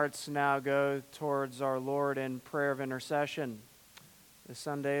Hearts now go towards our Lord in prayer of intercession. This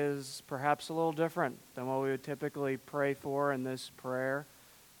Sunday is perhaps a little different than what we would typically pray for in this prayer,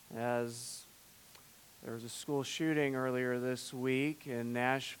 as there was a school shooting earlier this week in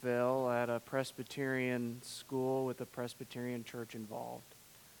Nashville at a Presbyterian school with a Presbyterian church involved.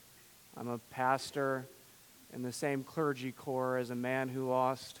 I'm a pastor in the same clergy corps as a man who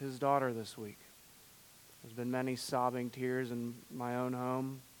lost his daughter this week. There's been many sobbing tears in my own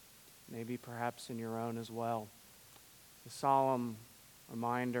home, maybe perhaps in your own as well. A solemn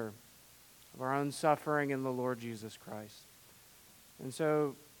reminder of our own suffering in the Lord Jesus Christ. And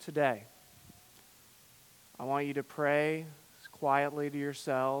so today, I want you to pray quietly to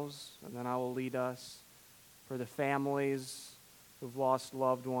yourselves, and then I will lead us for the families who've lost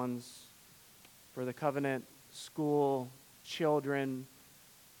loved ones, for the Covenant School children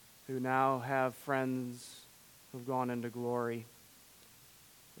who now have friends who've gone into glory.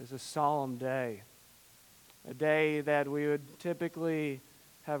 It's a solemn day, a day that we would typically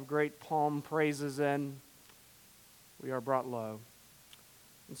have great palm praises in. We are brought low.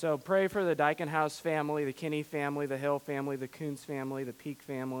 And so pray for the Dykenhouse family, the Kinney family, the Hill family, the Kuntz family, the Peak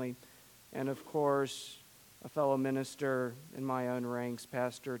family, and of course, a fellow minister in my own ranks,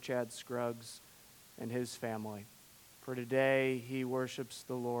 Pastor Chad Scruggs and his family. For today, he worships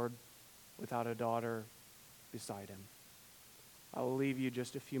the Lord without a daughter beside him. I will leave you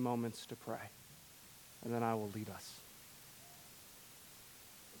just a few moments to pray, and then I will lead us.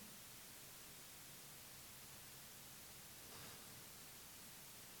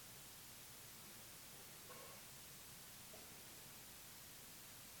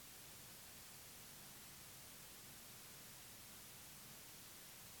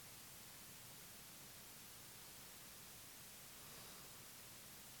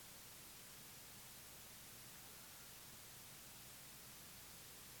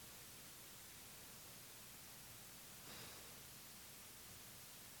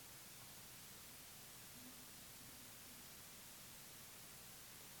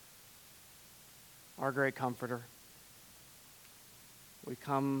 Our great comforter, we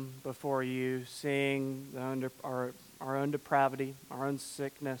come before you seeing our own depravity, our own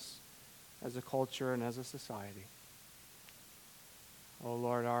sickness as a culture and as a society. Oh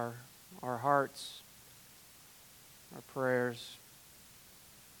Lord, our hearts, our prayers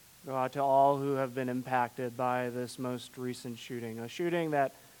go out to all who have been impacted by this most recent shooting, a shooting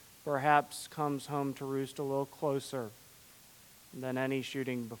that perhaps comes home to roost a little closer than any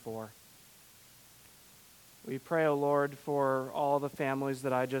shooting before. We pray, O Lord, for all the families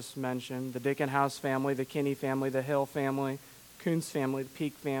that I just mentioned, the Dykenhouse family, the Kinney family, the Hill family, Kuntz family, the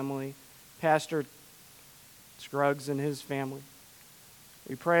Peak family, Pastor Scruggs and his family.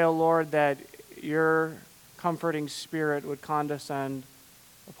 We pray, O Lord, that your comforting spirit would condescend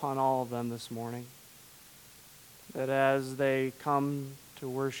upon all of them this morning, that as they come to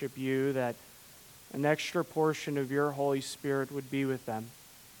worship you, that an extra portion of your Holy Spirit would be with them.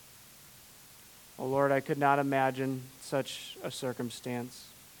 Oh Lord, I could not imagine such a circumstance.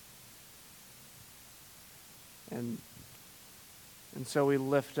 And so we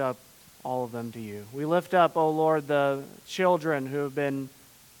lift up all of them to you. We lift up, oh Lord, the children who have been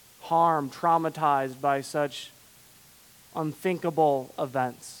harmed, traumatized by such unthinkable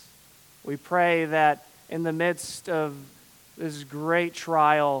events. We pray that in the midst of this great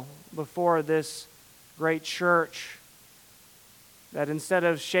trial before this great church, that instead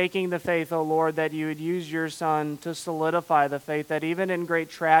of shaking the faith, O Lord, that you would use your Son to solidify the faith, that even in great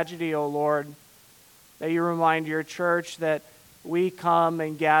tragedy, O Lord, that you remind your church that we come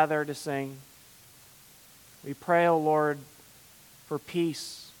and gather to sing. We pray, O Lord, for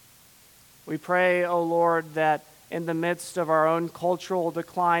peace. We pray, O Lord, that in the midst of our own cultural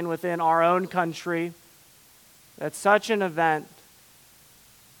decline within our own country, that such an event,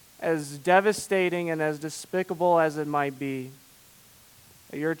 as devastating and as despicable as it might be,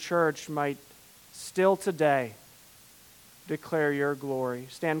 that your church might still today declare your glory.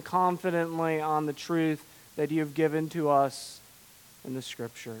 Stand confidently on the truth that you have given to us in the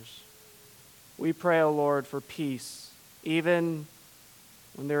Scriptures. We pray, O Lord, for peace, even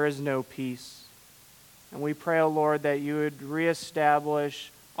when there is no peace. And we pray, O Lord, that you would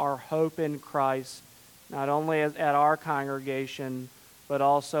reestablish our hope in Christ, not only at our congregation, but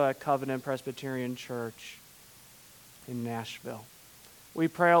also at Covenant Presbyterian Church in Nashville. We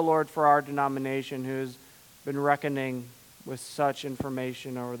pray, O Lord, for our denomination who has been reckoning with such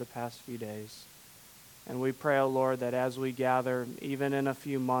information over the past few days. And we pray, O Lord, that as we gather, even in a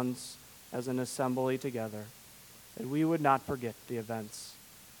few months as an assembly together, that we would not forget the events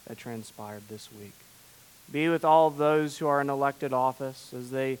that transpired this week. Be with all of those who are in elected office as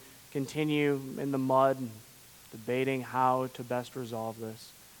they continue in the mud, debating how to best resolve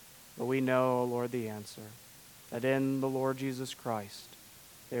this. But we know, O Lord, the answer, that in the Lord Jesus Christ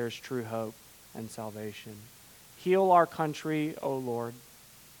there is true hope and salvation. Heal our country, O Lord,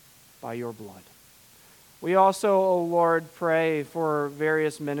 by your blood. We also, O Lord, pray for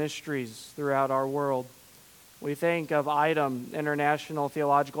various ministries throughout our world. We think of ITEM, International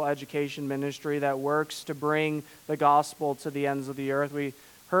Theological Education Ministry, that works to bring the gospel to the ends of the earth. We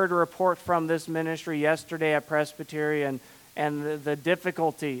heard a report from this ministry yesterday at Presbyterian and the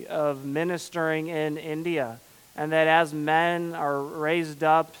difficulty of ministering in India, and that as men are raised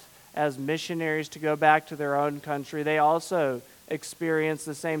up as missionaries to go back to their own country, they also experience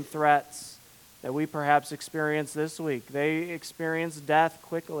the same threats that we perhaps experience this week. They experience death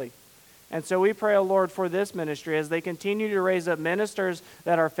quickly. And so we pray, O Lord, for this ministry as they continue to raise up ministers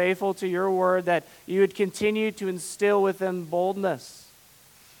that are faithful to your word, that you would continue to instill within boldness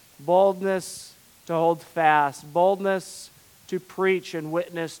to hold fast, boldness to preach and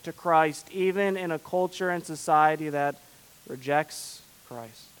witness to Christ, even in a culture and society that rejects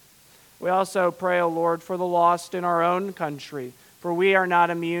Christ. We also pray, O Lord, for the lost in our own country, for we are not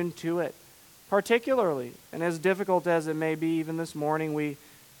immune to it. Particularly, and as difficult as it may be even this morning, we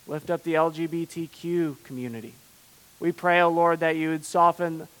lift up the LGBTQ community. We pray, O Lord, that you would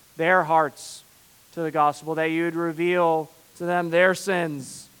soften their hearts to the gospel, that you would reveal to them their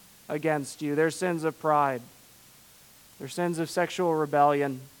sins against you, their sins of pride, their sins of sexual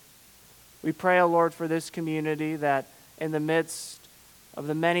rebellion. We pray, O Lord, for this community, that in the midst of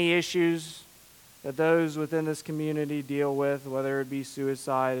the many issues that those within this community deal with, whether it be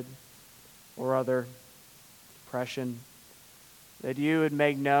suicide or other depression, that you would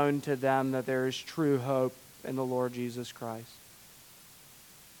make known to them that there is true hope in the Lord Jesus Christ.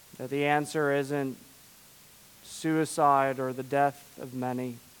 That the answer isn't suicide or the death of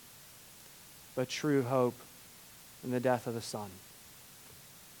many, but true hope in the death of the Son.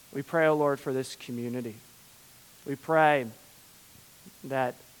 We pray, O Lord, for this community. We pray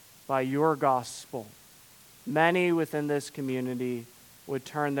that by your gospel, many within this community would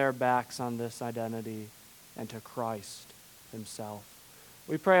turn their backs on this identity and to Christ himself.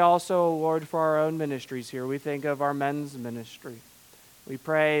 We pray also, Lord, for our own ministries here. We think of our men's ministry. We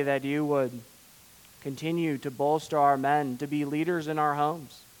pray that you would continue to bolster our men to be leaders in our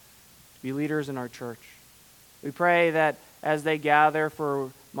homes, to be leaders in our church. We pray that as they gather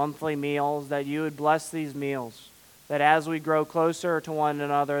for monthly meals, that you would bless these meals, that as we grow closer to one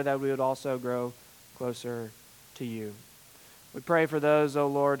another, that we would also grow closer to you. We pray for those, O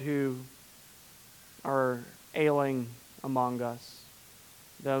Lord, who are ailing among us.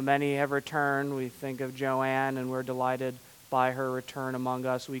 Though many have returned, we think of Joanne, and we're delighted by her return among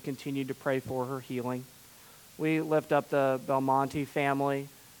us. We continue to pray for her healing. We lift up the Belmonte family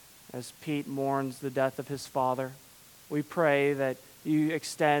as Pete mourns the death of his father. We pray that you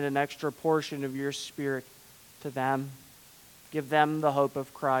extend an extra portion of your Spirit to them. Give them the hope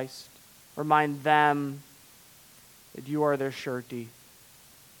of Christ. Remind them that you are their surety.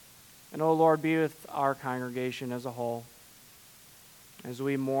 And, O Lord, be with our congregation as a whole. As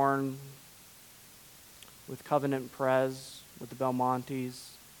we mourn with Covenant Pres, with the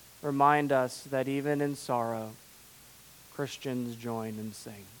Belmontes, remind us that even in sorrow, Christians join and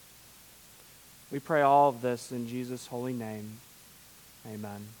sing. We pray all of this in Jesus' holy name.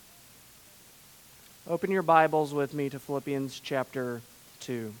 Amen. Open your Bibles with me to Philippians chapter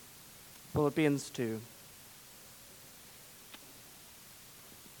 2. Philippians 2.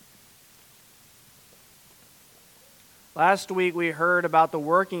 Last week we heard about the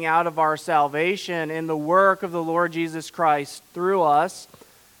working out of our salvation in the work of the Lord Jesus Christ through us.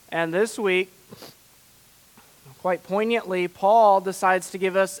 And this week, quite poignantly, Paul decides to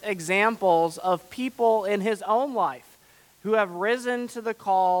give us examples of people in his own life who have risen to the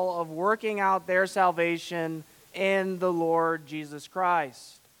call of working out their salvation in the Lord Jesus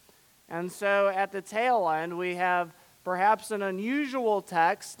Christ. And so at the tail end, we have perhaps an unusual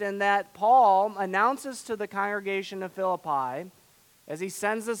text in that Paul announces to the congregation of Philippi, as he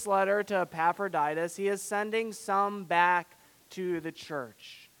sends this letter to Epaphroditus, he is sending some back to the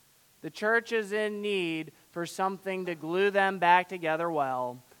church. The church is in need for something to glue them back together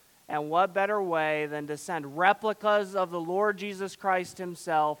well. And what better way than to send replicas of the Lord Jesus Christ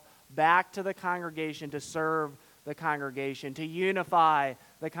himself back to the congregation to serve the congregation, to unify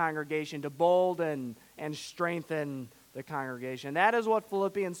the congregation, to bolden and strengthen the congregation. That is what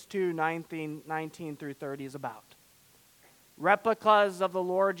Philippians 2, 19 through 30 is about. replicas of the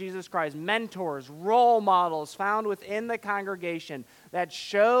Lord Jesus Christ, mentors, role models found within the congregation that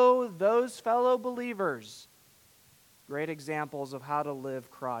show those fellow believers great examples of how to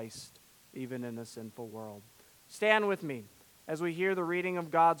live Christ even in a sinful world. Stand with me as we hear the reading of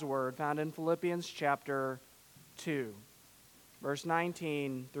God's word found in Philippians chapter 2, verse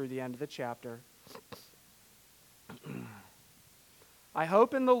 19 through the end of the chapter. I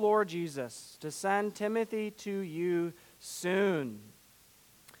hope in the Lord Jesus to send Timothy to you soon,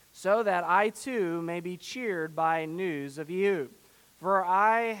 so that I too may be cheered by news of you. For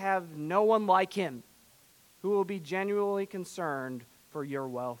I have no one like him who will be genuinely concerned for your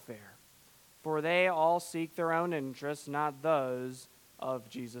welfare. For they all seek their own interests, not those of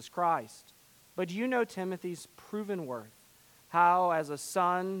Jesus Christ. But you know Timothy's proven worth, how as a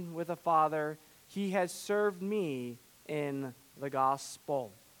son with a father he has served me in the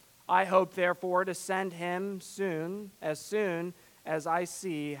gospel. I hope, therefore, to send him soon as I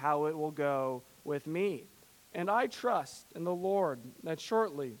see how it will go with me. And I trust in the Lord that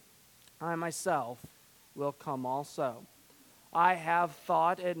shortly I myself will come also. I have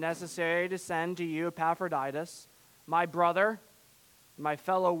thought it necessary to send to you Epaphroditus, my brother, my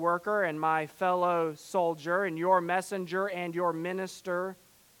fellow worker, and my fellow soldier, and your messenger and your minister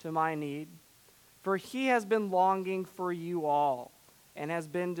to my need. For he has been longing for you all, and has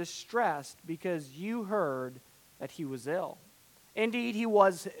been distressed because you heard that he was ill. Indeed, he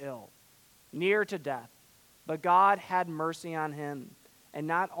was ill, near to death, but God had mercy on him, and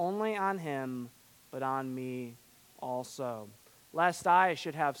not only on him, but on me also, lest I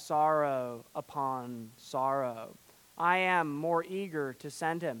should have sorrow upon sorrow. I am more eager to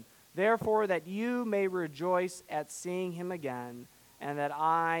send him, therefore that you may rejoice at seeing him again, and that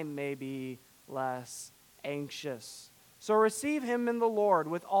I may be less anxious. So receive him in the Lord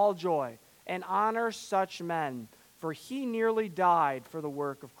with all joy, and honor such men, for he nearly died for the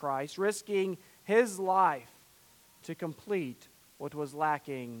work of Christ, risking his life to complete what was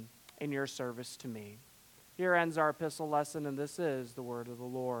lacking in your service to me. Here ends our epistle lesson, and this is the word of the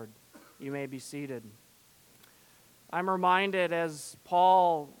Lord. You may be seated. I'm reminded as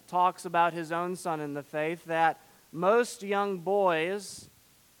Paul talks about his own son in the faith that most young boys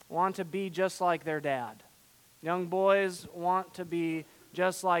want to be just like their dad. Young boys want to be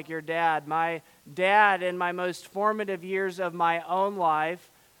just like your dad. My dad, in my most formative years of my own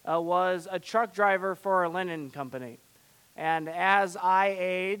life, was a truck driver for a linen company. And as I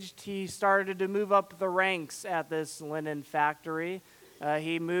aged, he started to move up the ranks at this linen factory.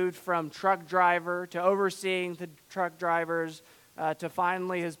 He moved from truck driver to overseeing the truck drivers to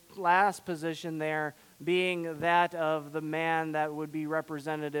finally his last position there being that of the man that would be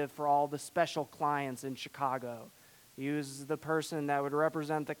representative for all the special clients in Chicago. He was the person that would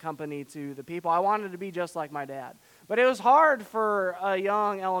represent the company to the people. I wanted to be just like my dad. But it was hard for a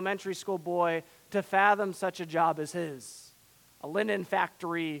young elementary school boy to fathom such a job as his, a linen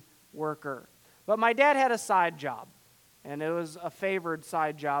factory worker. But my dad had a side job, and it was a favored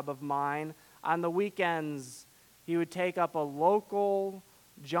side job of mine. On the weekends, he would take up a local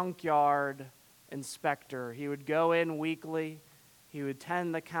junkyard inspector. He would go in weekly. He would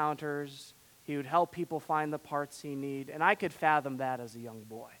tend the counters. He would help people find the parts he need. And I could fathom that as a young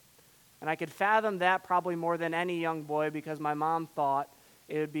boy. And I could fathom that probably more than any young boy because my mom thought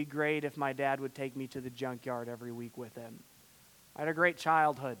it would be great if my dad would take me to the junkyard every week with him. I had a great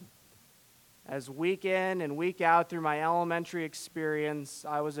childhood. As week in and week out through my elementary experience,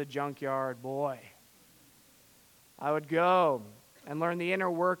 I was a junkyard boy. I would go and learn the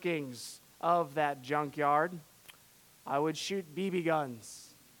inner workings of that junkyard. I would shoot BB guns.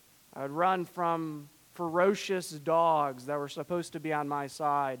 I would run from ferocious dogs that were supposed to be on my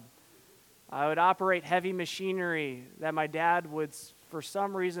side. I would operate heavy machinery that my dad would, for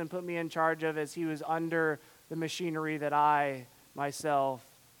some reason, put me in charge of as he was under the machinery that I myself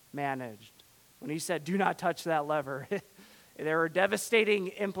managed. When he said, "Do not touch that lever," there were devastating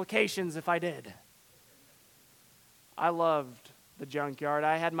implications if I did. I loved the junkyard.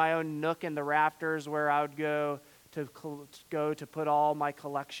 I had my own nook in the rafters where I would go to put all my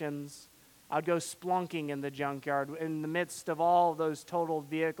collections. I'd go splunking in the junkyard in the midst of all of those totaled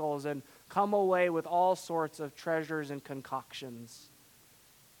vehicles and come away with all sorts of treasures and concoctions.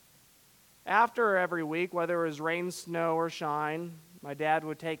 After every week, whether it was rain, snow, or shine, my dad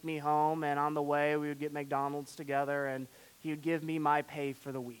would take me home, and on the way we would get McDonald's together, and he would give me my pay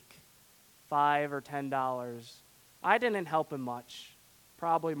for the week, $5 or $10. I didn't help him much,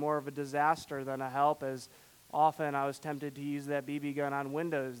 probably more of a disaster than a help, as often I was tempted to use that BB gun on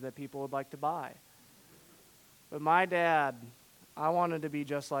windows that people would like to buy. But my dad I wanted to be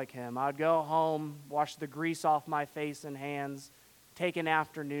just like him. I'd go home, wash the grease off my face and hands, take an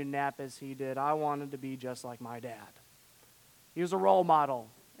afternoon nap as he did. I wanted to be just like my dad. He was a role model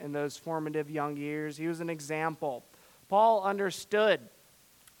in those formative young years. He was an example. Paul understood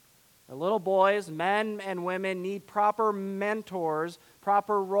that little boys, men and women, need proper mentors,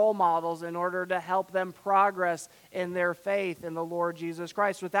 proper role models in order to help them progress in their faith in the Lord Jesus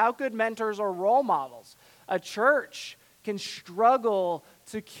Christ. Without good mentors or role models, a church can struggle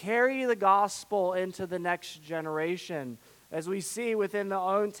to carry the gospel into the next generation. As we see within the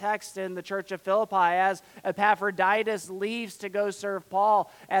own text in the church of Philippi, as Epaphroditus leaves to go serve Paul,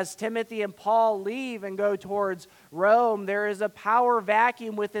 as Timothy and Paul leave and go towards Rome, there is a power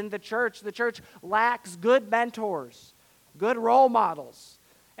vacuum within the church. The church lacks good mentors, good role models.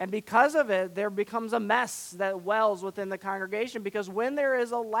 And because of it, there becomes a mess that wells within the congregation, because when there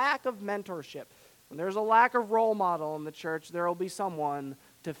is a lack of mentorship, when there's a lack of role model in the church, there will be someone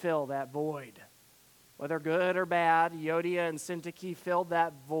to fill that void. Whether good or bad, Euodia and Syntyche filled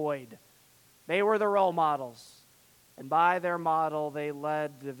that void. They were the role models. And by their model, they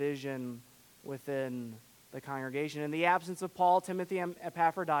led division within the congregation. In the absence of Paul, Timothy, and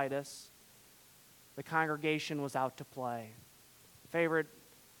Epaphroditus, the congregation was out to play. Favorite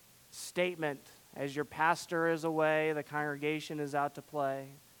statement: as your pastor is away, the congregation is out to play.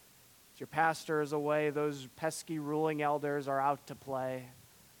 As your pastor is away, those pesky ruling elders are out to play.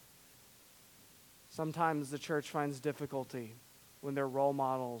 Sometimes the church finds difficulty when their role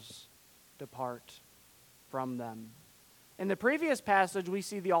models depart from them. In the previous passage, we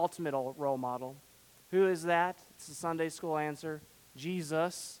see the ultimate role model. Who is that? It's the Sunday school answer: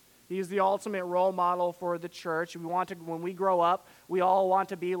 Jesus. He is the ultimate role model for the church. When we grow up, we all want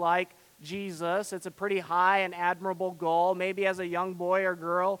to be like Jesus. It's a pretty high and admirable goal. Maybe as a young boy or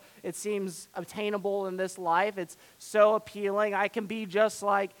girl, it seems obtainable in this life. It's so appealing. I can be just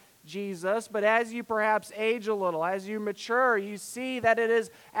like Jesus. But as you perhaps age a little, as you mature, you see that it is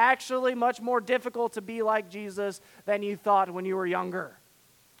actually much more difficult to be like Jesus than you thought when you were younger.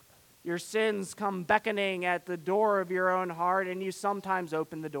 Your sins come beckoning at the door of your own heart, and you sometimes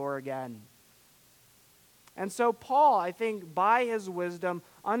open the door again. And so Paul, I think, by his wisdom,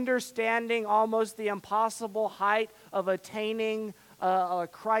 understanding almost the impossible height of attaining a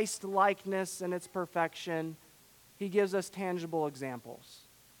Christ-likeness and its perfection, he gives us tangible examples.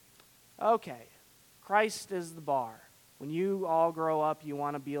 Okay, Christ is the bar. When you all grow up, you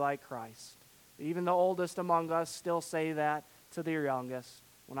want to be like Christ. Even the oldest among us still say that to their youngest.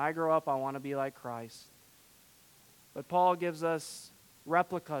 When I grow up, I want to be like Christ. But Paul gives us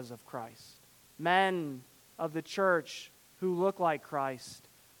replicas of Christ. Men of the church who look like Christ,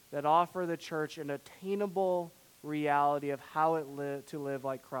 that offer the church an attainable reality of how to live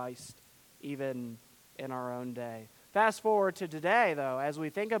like Christ, even in our own day. Fast forward to today, though, as we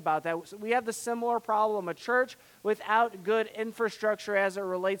think about that, we have the similar problem. A church without good infrastructure as it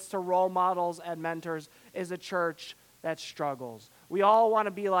relates to role models and mentors is a church that struggles. We all want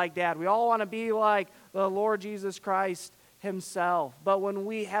to be like Dad. We all want to be like the Lord Jesus Christ himself. But when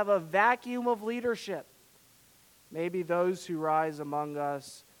we have a vacuum of leadership, maybe those who rise among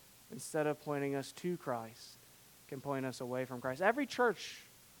us, instead of pointing us to Christ, can point us away from Christ. Every church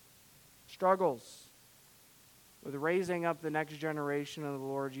struggles with raising up the next generation of the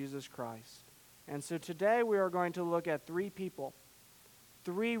Lord Jesus Christ. And so today we are going to look at three people,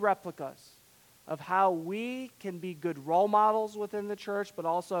 three replicas of how we can be good role models within the church, but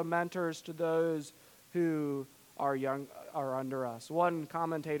also mentors to those who are under us. One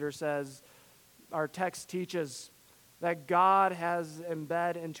commentator says, our text teaches that God has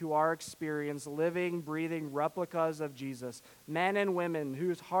embedded into our experience living, breathing replicas of Jesus, men and women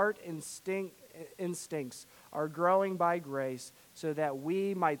whose heart instincts are growing by grace, so that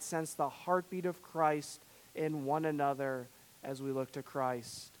we might sense the heartbeat of Christ in one another as we look to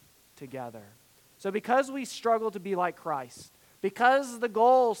Christ together. So because we struggle to be like Christ, because the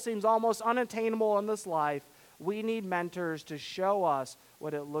goal seems almost unattainable in this life, we need mentors to show us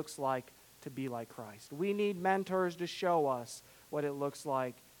what it looks like to be like Christ. We need mentors to show us what it looks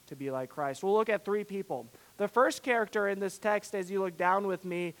like to be like Christ. We'll look at three people. The first character in this text, as you look down with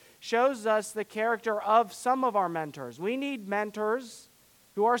me, shows us the character of some of our mentors. We need mentors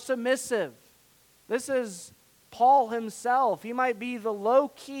who are submissive. This is Paul himself. He might be the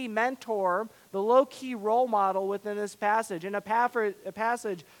low-key mentor, the low-key role model within this passage. In a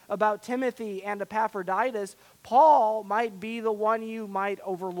passage about Timothy and Epaphroditus, Paul might be the one you might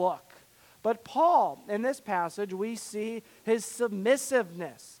overlook. But Paul, in this passage, we see his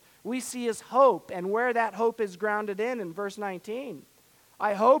submissiveness. We see his hope, and where that hope is grounded in verse 19.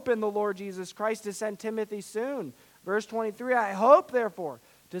 I hope in the Lord Jesus Christ to send Timothy soon. Verse 23, I hope, therefore,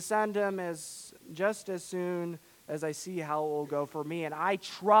 to send him just as soon as I see how it will go for me. And I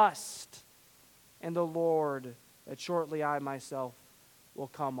trust in the Lord that shortly I myself will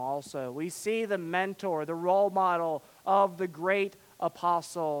come also. We see the mentor, the role model of the great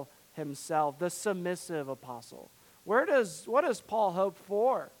apostle himself, the submissive apostle. What does Paul hope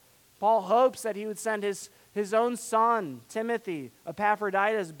for? Paul hopes that he would send his own son, Timothy,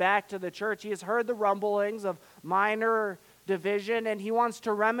 Epaphroditus, back to the church. He has heard the rumblings of minor division, and he wants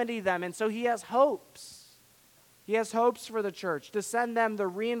to remedy them. And so he has hopes. He has hopes for the church to send them the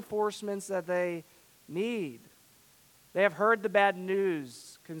reinforcements that they need. They have heard the bad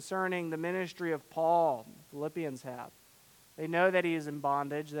news concerning the ministry of Paul. Philippians have. They know that he is in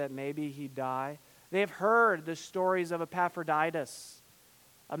bondage, that maybe he'd die. They have heard the stories of Epaphroditus,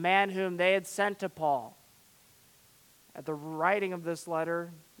 a man whom they had sent to Paul. At the writing of this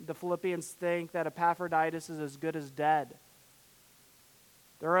letter, the Philippians think that Epaphroditus is as good as dead.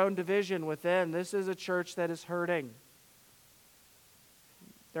 Their own division within. This is a church that is hurting.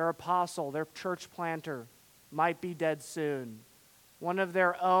 Their apostle, their church planter, might be dead soon. One of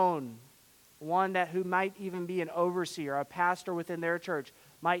their own, who might even be an overseer, a pastor within their church,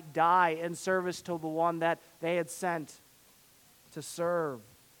 might die in service to the one that they had sent to serve.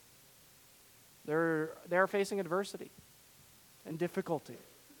 They're facing adversity and difficulty.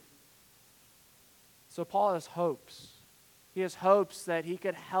 So Paul has hopes. He has hopes that he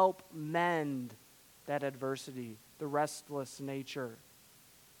could help mend that adversity, the restless nature.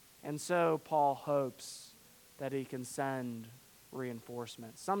 And so Paul hopes that he can send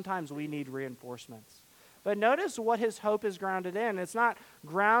reinforcements. Sometimes we need reinforcements. But notice what his hope is grounded in. It's not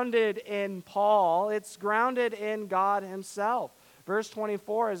grounded in Paul. It's grounded in God himself. Verse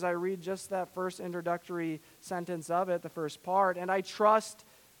 24, as I read just that first introductory sentence of it, the first part, and I trust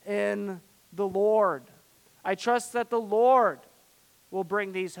in the Lord. I trust that the Lord will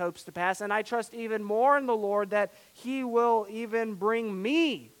bring these hopes to pass, and I trust even more in the Lord that he will even bring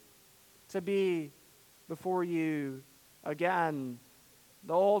me to be before you again.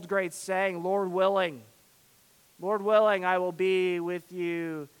 The old great saying, Lord willing, I will be with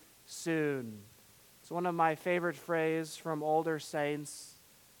you soon. It's one of my favorite phrases from older saints.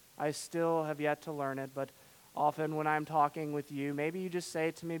 I still have yet to learn it, but often when I'm talking with you, maybe you just say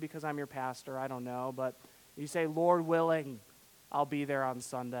it to me because I'm your pastor, I don't know, but you say, Lord willing, I'll be there on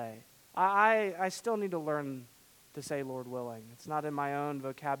Sunday. I still need to learn to say Lord willing. It's not in my own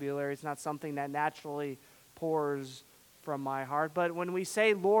vocabulary. It's not something that naturally pours from my heart. But when we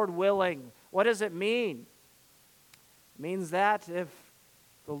say Lord willing, what does it mean? It means that if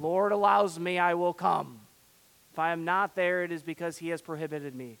the Lord allows me, I will come. If I am not there, it is because he has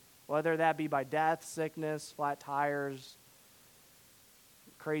prohibited me, whether that be by death, sickness, flat tires,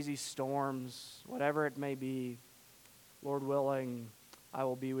 crazy storms, whatever it may be. Lord willing, I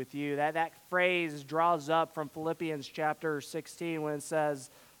will be with you. That phrase draws up from Philippians chapter 16 when it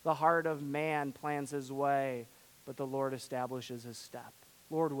says, the heart of man plans his way, but the Lord establishes his step.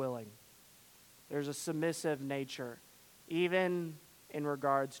 Lord willing. There's a submissive nature, even in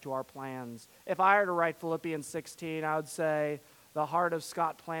regards to our plans. If I were to write Philippians 16, I would say, the heart of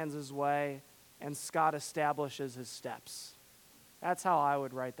Scott plans his way, and Scott establishes his steps. That's how I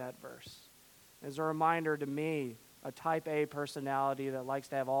would write that verse. As a reminder to me, a type A personality that likes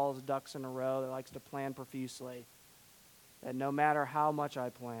to have all his ducks in a row, that likes to plan profusely, that no matter how much I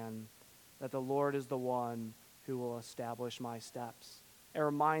plan, that the Lord is the one who will establish my steps. It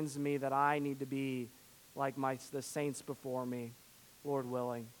reminds me that I need to be like the saints before me, Lord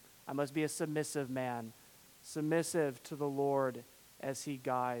willing. I must be a submissive man, submissive to the Lord as he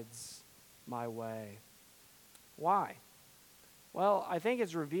guides my way. Why? Well, I think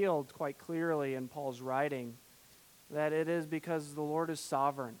it's revealed quite clearly in Paul's writing that it is because the Lord is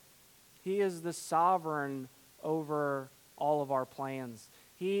sovereign. He is the sovereign over all of our plans.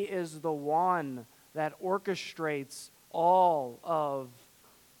 He is the one that orchestrates all of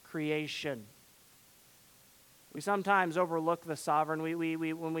creation. We sometimes overlook the sovereign.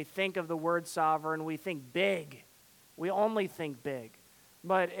 When we think of the word sovereign, we think big. We only think big.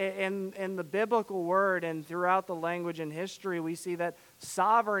 But in the biblical word and throughout the language and history, we see that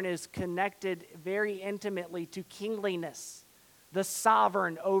sovereign is connected very intimately to kingliness. The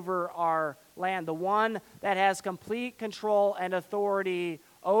sovereign over our land, the one that has complete control and authority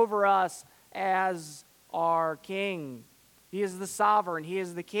over us as our king. He is the sovereign. He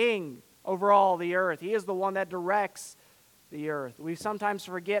is the king over all the earth. He is the one that directs the earth. We sometimes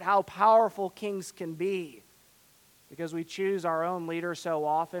forget how powerful kings can be because we choose our own leader so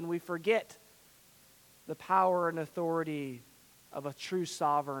often. We forget the power and authority of a true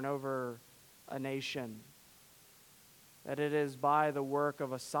sovereign over a nation. that it is by the work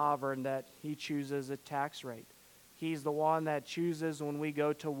of a sovereign that he chooses a tax rate. He's the one that chooses when we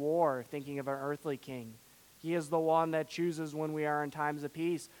go to war, thinking of an earthly king. He is the one that chooses when we are in times of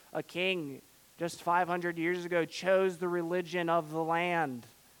peace. A king just 500 years ago chose the religion of the land.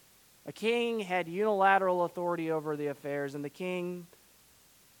 A king had unilateral authority over the affairs, and the king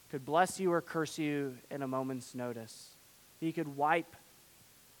could bless you or curse you in a moment's notice. He could wipe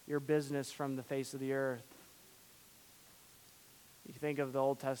your business from the face of the earth. You think of the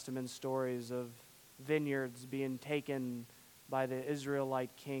Old Testament stories of vineyards being taken by the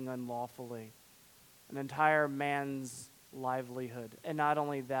Israelite king unlawfully, an entire man's livelihood, and not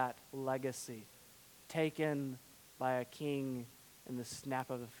only that, legacy, taken by a king in the snap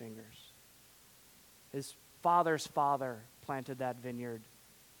of the fingers. His father's father planted that vineyard,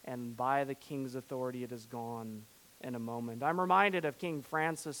 and by the king's authority it is gone in a moment. I'm reminded of King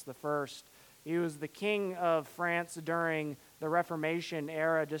Francis I. He was the king of France during the Reformation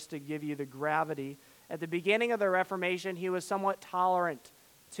era, just to give you the gravity. At the beginning of the Reformation, he was somewhat tolerant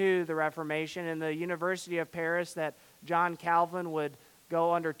to the Reformation. In the University of Paris that John Calvin would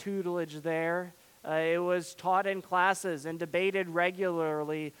go under tutelage there, it was taught in classes and debated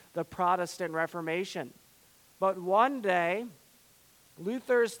regularly, the Protestant Reformation. But one day,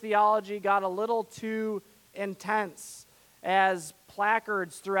 Luther's theology got a little too intense as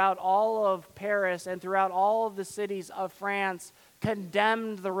placards throughout all of Paris and throughout all of the cities of France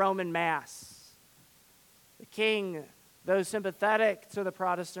condemned the Roman Mass. The king, though sympathetic to the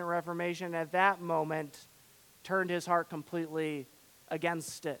Protestant Reformation at that moment, turned his heart completely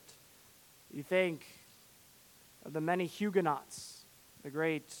against it. You think of the many Huguenots, the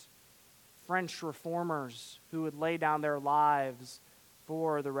great French reformers who would lay down their lives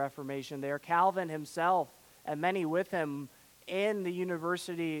for the Reformation there. Calvin himself and many with him in the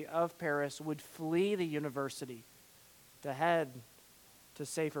University of Paris would flee the university to head to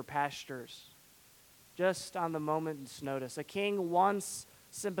safer pastures. Just on the moment's notice, a king once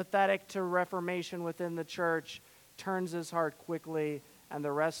sympathetic to Reformation within the church turns his heart quickly, and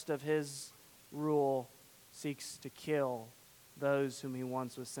the rest of his rule seeks to kill those whom he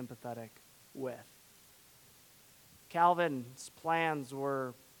once was sympathetic with. Calvin's plans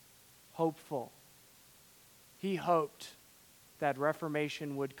were hopeful. He hoped that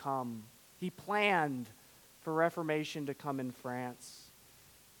Reformation would come. He planned for Reformation to come in France,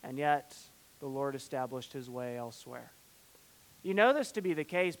 and yet the Lord established his way elsewhere. You know this to be the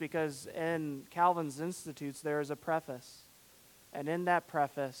case because in Calvin's Institutes there is a preface, and in that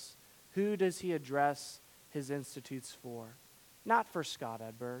preface, who does he address his Institutes for? Not for Scott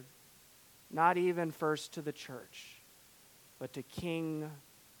Edberg, not even first to the church, but to King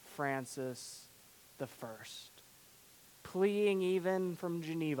Francis I, pleading even from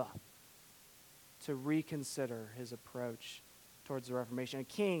Geneva to reconsider his approach towards the Reformation. A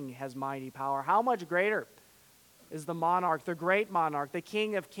king has mighty power. How much greater is the monarch, the great monarch, the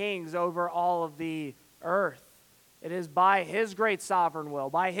King of kings over all of the earth? It is by his great sovereign will,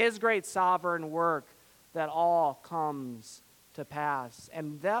 by his great sovereign work, that all comes to pass.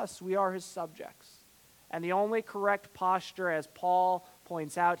 And thus we are his subjects. And the only correct posture, as Paul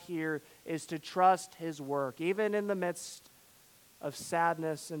points out here, is to trust his work, even in the midst of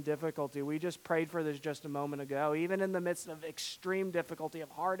sadness and difficulty. We just prayed for this just a moment ago. Even in the midst of extreme difficulty, of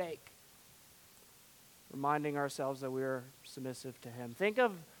heartache, reminding ourselves that we are submissive to him. Think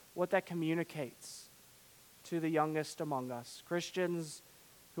of what that communicates to the youngest among us, Christians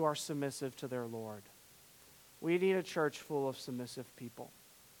who are submissive to their Lord. We need a church full of submissive people,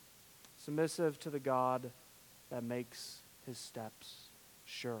 submissive to the God that makes his steps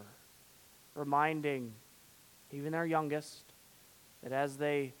sure, reminding even our youngest that as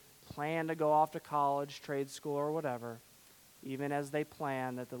they plan to go off to college, trade school, or whatever, even as they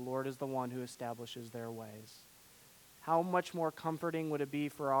plan, that the Lord is the one who establishes their ways. How much more comforting would it be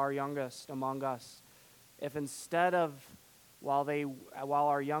for our youngest among us if instead of while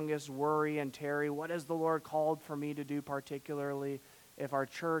our youngest worry and tarry, what has the Lord called for me to do particularly, if our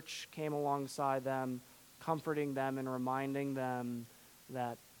church came alongside them, comforting them and reminding them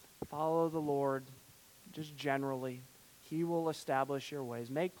that follow the Lord just generally. He will establish your ways.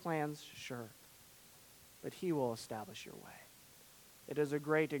 Make plans, sure, but he will establish your way. It is a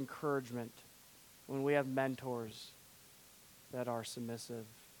great encouragement when we have mentors that are submissive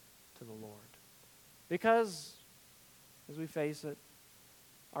to the Lord. Because, as we face it,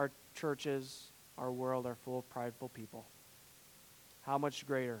 our churches, our world are full of prideful people. How much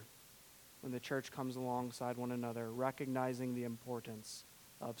greater when the church comes alongside one another, recognizing the importance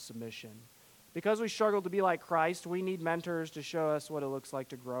of submission. Because we struggle to be like Christ, we need mentors to show us what it looks like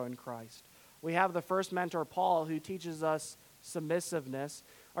to grow in Christ. We have the first mentor, Paul, who teaches us submissiveness.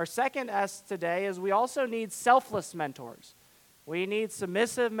 Our second S today is we also need selfless mentors. We need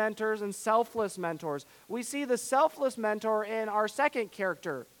submissive mentors and selfless mentors. We see the selfless mentor in our second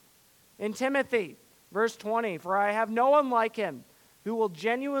character, in Timothy. Verse 20, for I have no one like him who will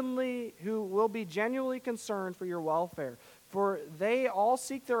be genuinely concerned for your welfare. For they all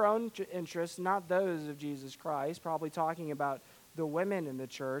seek their own interests, not those of Jesus Christ, probably talking about the women in the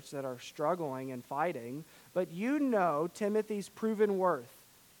church that are struggling and fighting. But you know Timothy's proven worth.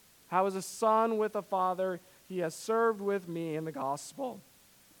 How as a son with a father, he has served with me in the gospel.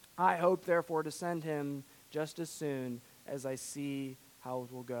 I hope, therefore, to send him just as soon as I see how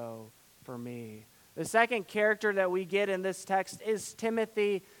it will go for me. The second character that we get in this text is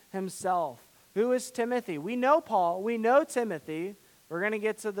Timothy himself. Who is Timothy? We know Paul. We know Timothy. We're going to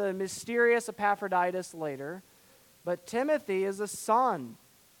get to the mysterious Epaphroditus later. But Timothy is a son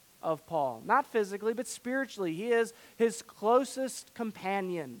of Paul. Not physically, but spiritually. He is his closest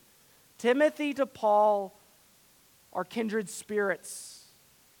companion. Timothy to Paul are kindred spirits.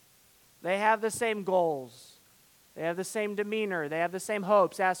 They have the same goals. They have the same demeanor. They have the same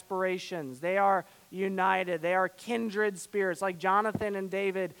hopes, aspirations. They are united. They are kindred spirits, like Jonathan and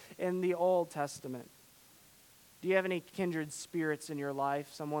David in the Old Testament. Do you have any kindred spirits in your life?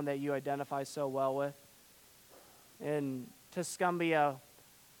 Someone that you identify so well with? In Tuscumbia,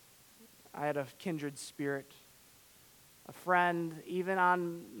 I had a kindred spirit. A friend, even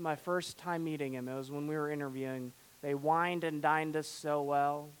on my first time meeting him, it was when we were interviewing, they wined and dined us so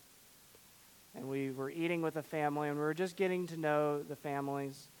well. And we were eating with a family, and we were just getting to know the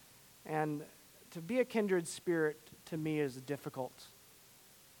families. And to be a kindred spirit, to me, is difficult.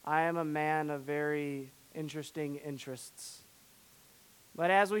 I am a man of very interesting interests.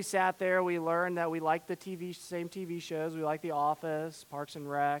 But as we sat there, we learned that we liked the same TV shows. We like The Office, Parks and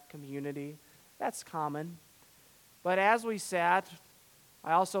Rec, Community. That's common. But as we sat,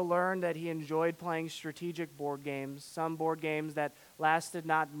 I also learned that he enjoyed playing strategic board games, some board games that lasted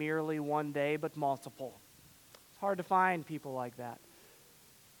not merely one day, but multiple. It's hard to find people like that.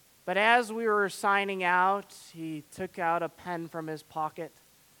 But as we were signing out, he took out a pen from his pocket,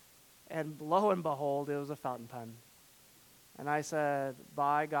 and lo and behold, it was a fountain pen. And I said,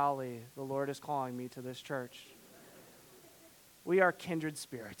 by golly, the Lord is calling me to this church. We are kindred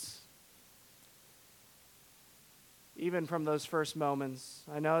spirits. Even from those first moments,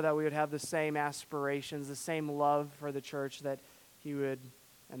 I know that we would have the same aspirations, the same love for the church that he would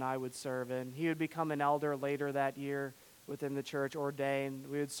and I would serve in. He would become an elder later that year within the church, ordained.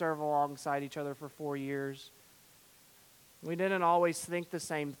 We would serve alongside each other for 4 years. We didn't always think the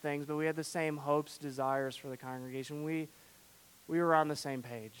same things, but we had the same hopes, desires for the congregation. We were on the same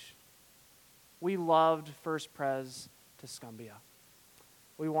page. We loved First Pres Tuscumbia.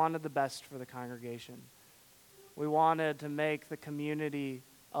 We wanted the best for the congregation. We wanted to make the community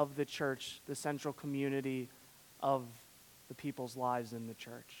of the church the central community of the people's lives in the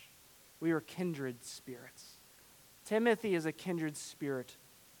church. We were kindred spirits. Timothy is a kindred spirit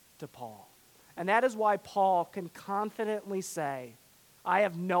to Paul. And that is why Paul can confidently say, I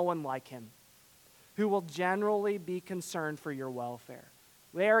have no one like him who will generally be concerned for your welfare.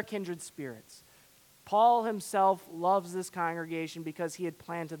 They are kindred spirits. Paul himself loves this congregation because he had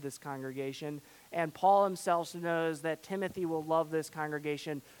planted this congregation, and Paul himself knows that Timothy will love this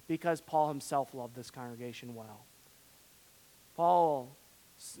congregation because Paul himself loved this congregation well.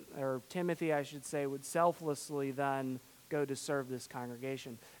 Timothy, I should say, would selflessly then go to serve this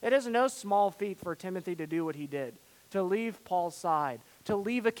congregation. It is no small feat for Timothy to do what he did, to leave Paul's side, to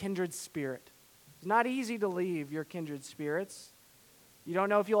leave a kindred spirit. It's not easy to leave your kindred spirits. You don't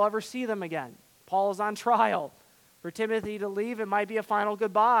know if you'll ever see them again. Paul is on trial. For Timothy to leave, it might be a final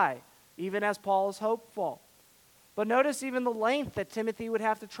goodbye, even as Paul is hopeful. But notice even the length that Timothy would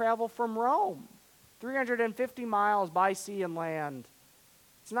have to travel from Rome. 350 miles by sea and land.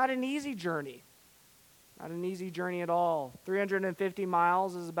 It's not an easy journey. Not an easy journey at all. 350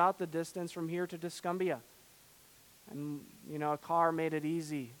 miles is about the distance from here to Tuscumbia. And, a car made it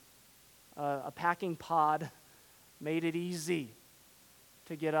easy. A packing pod made it easy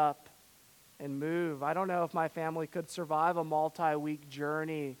to get up and move. I don't know if my family could survive a multi-week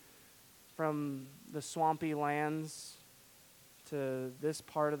journey from the swampy lands to this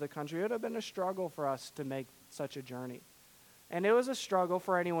part of the country. It would have been a struggle for us to make such a journey. And it was a struggle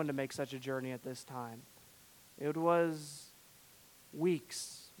for anyone to make such a journey at this time. It was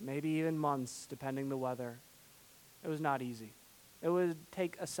weeks, maybe even months, depending the weather. It was not easy. It would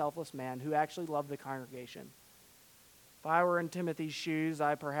take a selfless man who actually loved the congregation. If I were in Timothy's shoes,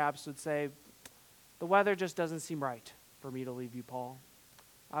 I perhaps would say, the weather just doesn't seem right for me to leave you, Paul.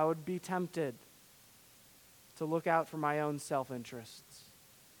 I would be tempted to look out for my own self-interests.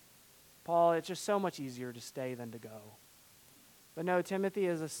 Paul, it's just so much easier to stay than to go. But no, Timothy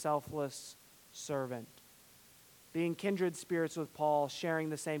is a selfless servant, being kindred spirits with Paul, sharing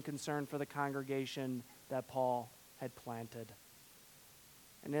the same concern for the congregation that Paul had planted.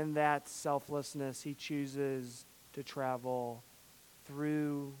 And in that selflessness, he chooses to travel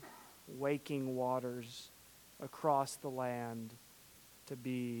through waking waters across the land to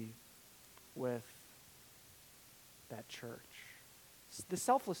be with that church. It's the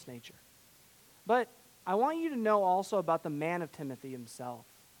selfless nature. But I want you to know also about the man of Timothy himself.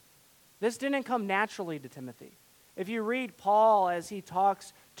 This didn't come naturally to Timothy. If you read Paul as he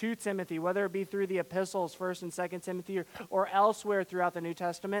talks to Timothy, whether it be through the epistles, 1st and 2nd Timothy, or elsewhere throughout the New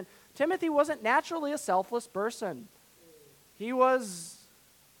Testament, Timothy wasn't naturally a selfless person. He was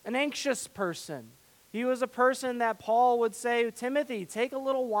an anxious person. He was a person that Paul would say, Timothy, take a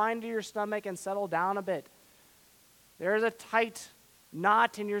little wine to your stomach and settle down a bit. There's a tight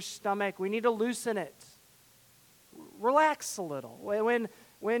knot in your stomach. We need to loosen it. Relax a little.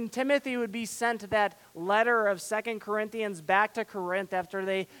 When Timothy would be sent that letter of 2 Corinthians back to Corinth after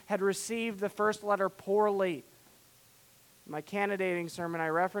they had received the first letter poorly, in my candidating sermon, I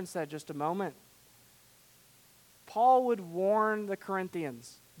referenced that just a moment. Paul would warn the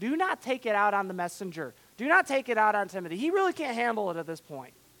Corinthians, do not take it out on the messenger. Do not take it out on Timothy. He really can't handle it at this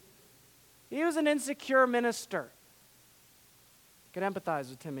point. He was an insecure minister. I could empathize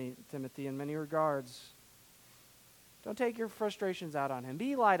with Timothy in many regards. Don't take your frustrations out on him.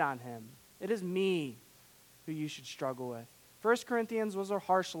 Be light on him. It is me who you should struggle with. 1 Corinthians was a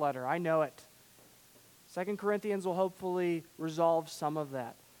harsh letter. I know it. 2 Corinthians will hopefully resolve some of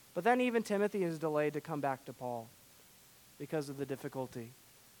that. But then even Timothy is delayed to come back to Paul because of the difficulty.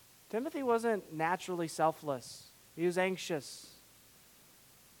 Timothy wasn't naturally selfless. He was anxious.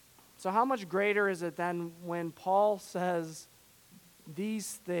 So how much greater is it then when Paul says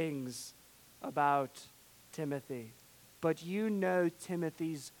these things about Timothy? But you know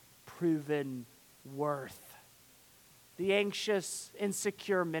Timothy's proven worth. The anxious,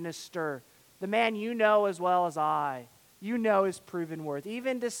 insecure minister, the man you know as well as I, you know his proven worth.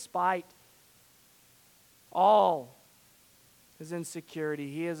 Even despite all his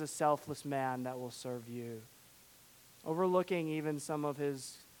insecurity, he is a selfless man that will serve you. Overlooking even some of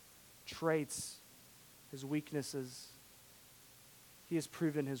his traits, his weaknesses, he has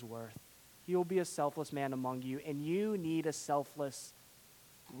proven his worth. He will be a selfless man among you, and you need a selfless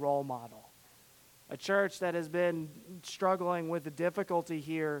role model. A church that has been struggling with the difficulty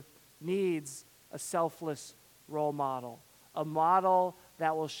here needs a selfless role model. A model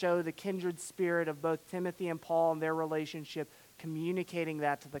that will show the kindred spirit of both Timothy and Paul and their relationship, communicating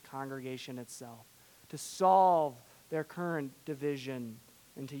that to the congregation itself, to solve their current division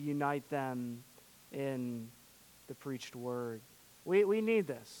and to unite them in the preached word. We need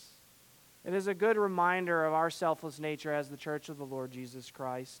this. It is a good reminder of our selfless nature as the church of the Lord Jesus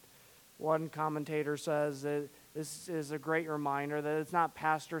Christ. One commentator says that this is a great reminder that it's not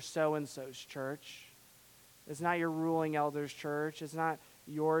Pastor so-and-so's church. It's not your ruling elder's church. It's not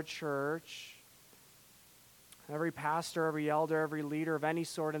your church. Every pastor, every elder, every leader of any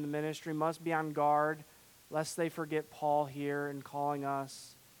sort in the ministry must be on guard lest they forget Paul here in calling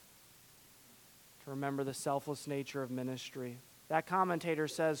us to remember the selfless nature of ministry. That commentator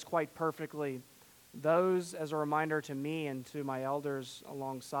says quite perfectly, those, as a reminder to me and to my elders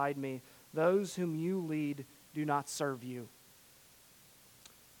alongside me, those whom you lead do not serve you.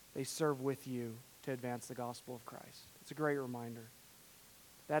 They serve with you to advance the gospel of Christ. It's a great reminder.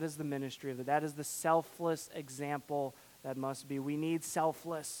 That is the ministry of it. That is the selfless example that must be. We need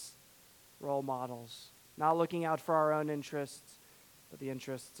selfless role models, not looking out for our own interests, but the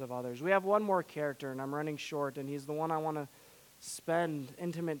interests of others. We have one more character, and I'm running short, and he's the one I want to spend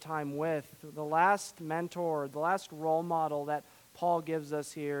intimate time with. The last mentor, the last role model that Paul gives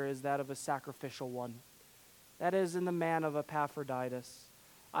us here is that of a sacrificial one. That is in the man of Epaphroditus.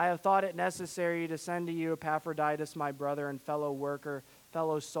 I have thought it necessary to send to you Epaphroditus, my brother and fellow worker,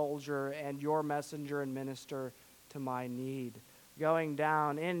 fellow soldier, and your messenger and minister to my need. Going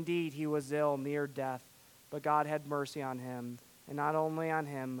down, indeed he was ill, near death, but God had mercy on him, and not only on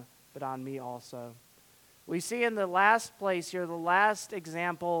him, but on me also. We see in the last place here, the last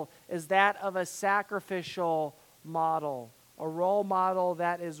example is that of a sacrificial model, a role model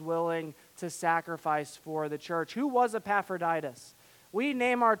that is willing to sacrifice for the church. Who was Epaphroditus? We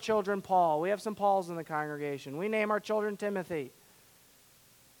name our children Paul. We have some Pauls in the congregation. We name our children Timothy.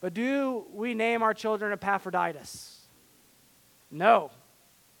 But do we name our children Epaphroditus? No.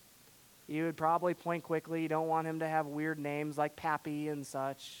 You would probably point quickly. You don't want him to have weird names like Pappy and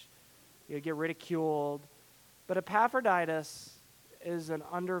such. You'd get ridiculed. But Epaphroditus is an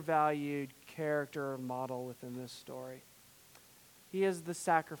undervalued character and model within this story. He is the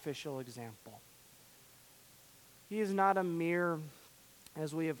sacrificial example. He is not a mere,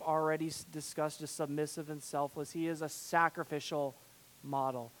 as we have already discussed, a submissive and selfless. He is a sacrificial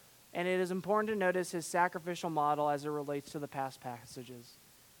model. And it is important to notice his sacrificial model as it relates to the past passages.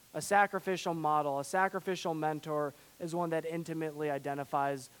 A sacrificial model, a sacrificial mentor is one that intimately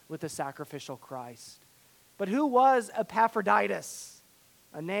identifies with the sacrificial Christ. But who was Epaphroditus?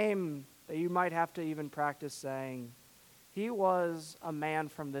 A name that you might have to even practice saying. He was a man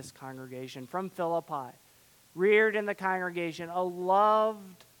from this congregation, from Philippi, reared in the congregation, a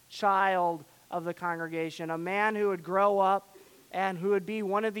loved child of the congregation, a man who would grow up and who would be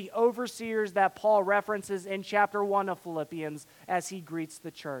one of the overseers that Paul references in chapter 1 of Philippians as he greets the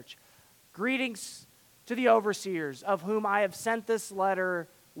church. Greetings to the overseers of whom I have sent this letter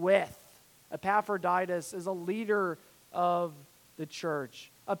with. Epaphroditus is a leader of the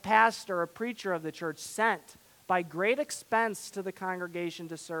church, a pastor, a preacher of the church, sent by great expense to the congregation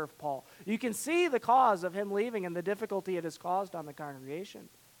to serve Paul. You can see the cause of him leaving and the difficulty it has caused on the congregation.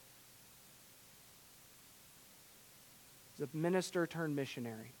 He's a minister turned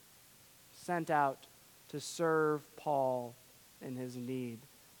missionary, sent out to serve Paul in his need.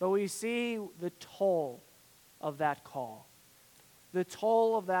 But we see the toll of that call. The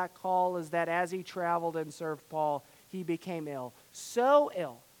toll of that call is that as he traveled and served Paul, he became ill. So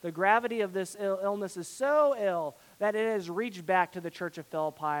ill. The gravity of this illness is so ill that it has reached back to the church of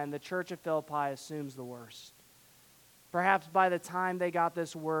Philippi, and the church of Philippi assumes the worst. Perhaps by the time they got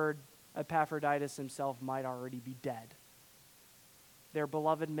this word, Epaphroditus himself might already be dead. Their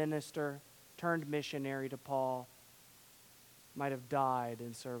beloved minister, turned missionary to Paul, might have died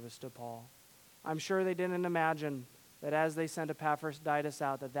in service to Paul. I'm sure they didn't imagine that as they sent Epaphroditus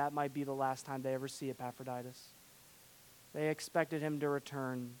out, that might be the last time they ever see Epaphroditus. They expected him to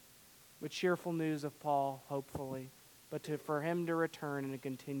return with cheerful news of Paul, hopefully, but for him to return and to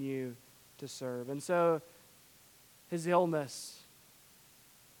continue to serve. And so his illness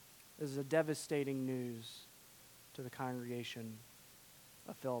is a devastating news to the congregation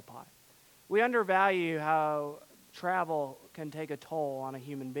of Philippi. We undervalue how travel can take a toll on a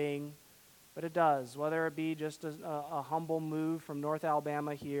human being, but it does, whether it be just a humble move from North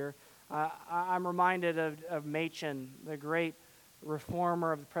Alabama here. I'm reminded of Machen, the great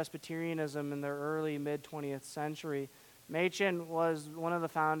reformer of Presbyterianism in the early mid-20th century. Machen was one of the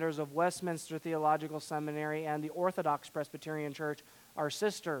founders of Westminster Theological Seminary and the Orthodox Presbyterian Church, our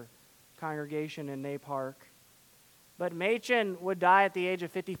sister congregation in Napark. But Machen would die at the age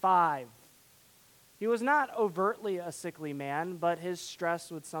of 55. He was not overtly a sickly man, but his stress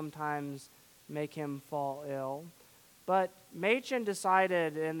would sometimes make him fall ill. But Machen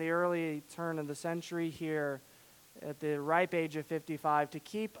decided in the early turn of the century here, at the ripe age of 55, to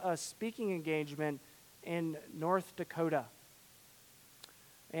keep a speaking engagement in North Dakota.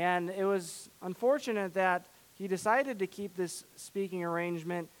 And it was unfortunate that he decided to keep this speaking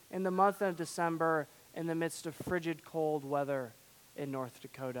arrangement in the month of December in the midst of frigid cold weather in North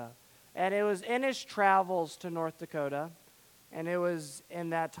Dakota. And it was in his travels to North Dakota, and it was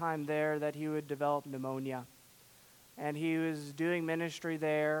in that time there that he would develop pneumonia. And he was doing ministry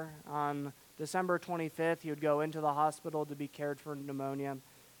there. On December 25th, he would go into the hospital to be cared for pneumonia.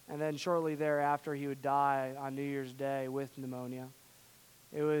 And then shortly thereafter, he would die on New Year's Day with pneumonia.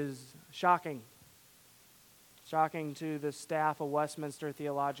 It was shocking. Shocking to the staff of Westminster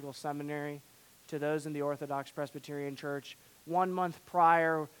Theological Seminary, to those in the Orthodox Presbyterian Church. 1 month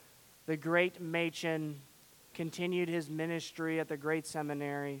prior, the great Machen continued his ministry at the great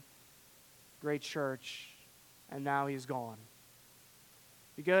seminary, great church, and now he's gone.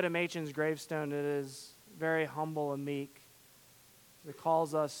 You go to Machen's gravestone, it is very humble and meek. It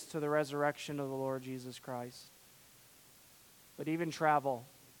calls us to the resurrection of the Lord Jesus Christ. But even travel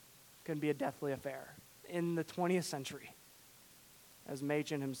can be a deathly affair in the 20th century, as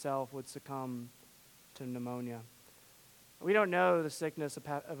Machen himself would succumb to pneumonia. We don't know the sickness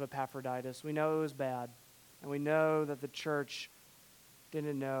of Epaphroditus. We know it was bad, and we know that the church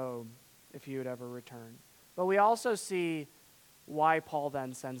didn't know if he would ever return. But we also see why Paul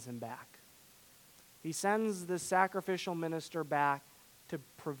then sends him back. He sends the sacrificial minister back to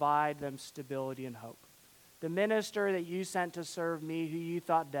provide them stability and hope. The minister that you sent to serve me, who you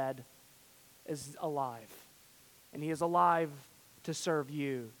thought dead, is alive. And he is alive to serve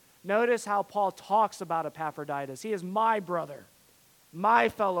you. Notice how Paul talks about Epaphroditus. He is my brother, my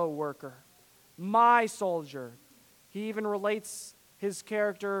fellow worker, my soldier. He even relates his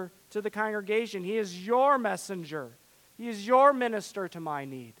character to the congregation. He is your messenger. He is your minister to my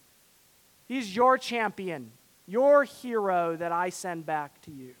need. He's your champion, your hero that I send back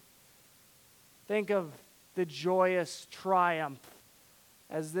to you. Think of the joyous triumph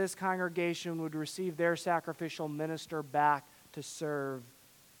as this congregation would receive their sacrificial minister back to serve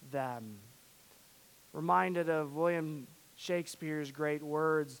them. Reminded of William Shakespeare's great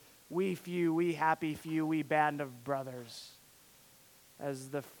words, "We few, we happy few, we band of brothers,"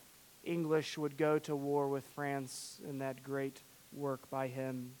 as the English would go to war with France in that great work by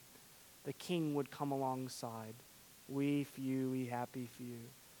him. The king would come alongside. We few, we happy few.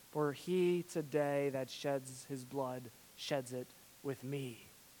 For he today that sheds his blood sheds it with me.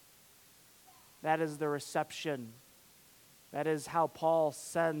 That is the reception. That is how Paul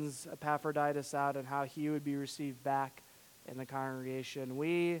sends Epaphroditus out and how he would be received back in the congregation.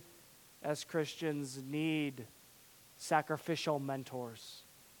 We, as Christians, need sacrificial mentors,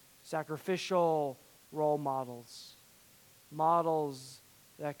 sacrificial role models, models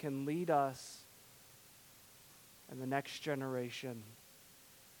that can lead us and the next generation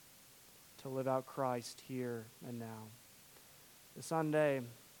to live out Christ here and now. This Sunday, we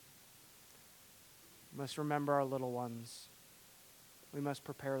must remember our little ones. We must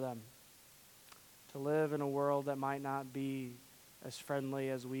prepare them to live in a world that might not be as friendly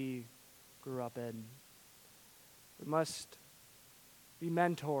as we grew up in. We must be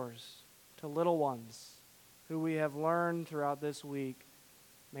mentors to little ones who we have learned throughout this week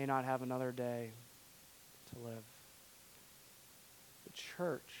may not have another day to live. The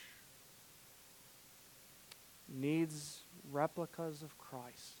church needs replicas of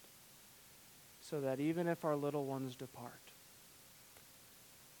Christ so that even if our little ones depart,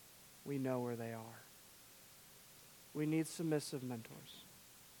 we know where they are. We need submissive mentors,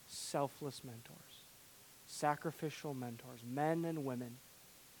 selfless mentors, sacrificial mentors, men and women,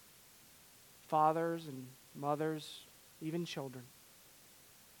 fathers and mothers, even children,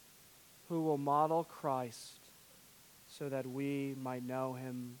 who will model Christ so that we might know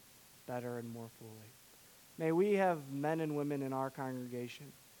him better and more fully. May we have men and women in our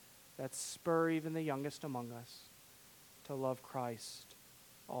congregation that spur even the youngest among us to love Christ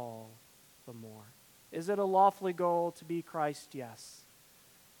all the more. Is it a lofty goal to be Christ? Yes.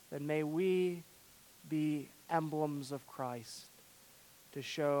 Then may we be emblems of Christ to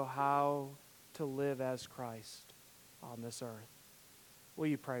show how to live as Christ on this earth. Will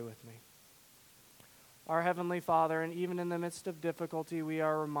you pray with me? Our Heavenly Father, and even in the midst of difficulty, we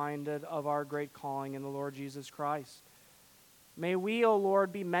are reminded of our great calling in the Lord Jesus Christ. May we, O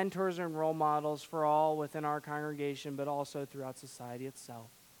Lord, be mentors and role models for all within our congregation, but also throughout society itself.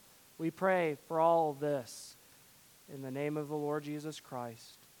 We pray for all of this in the name of the Lord Jesus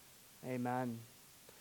Christ. Amen.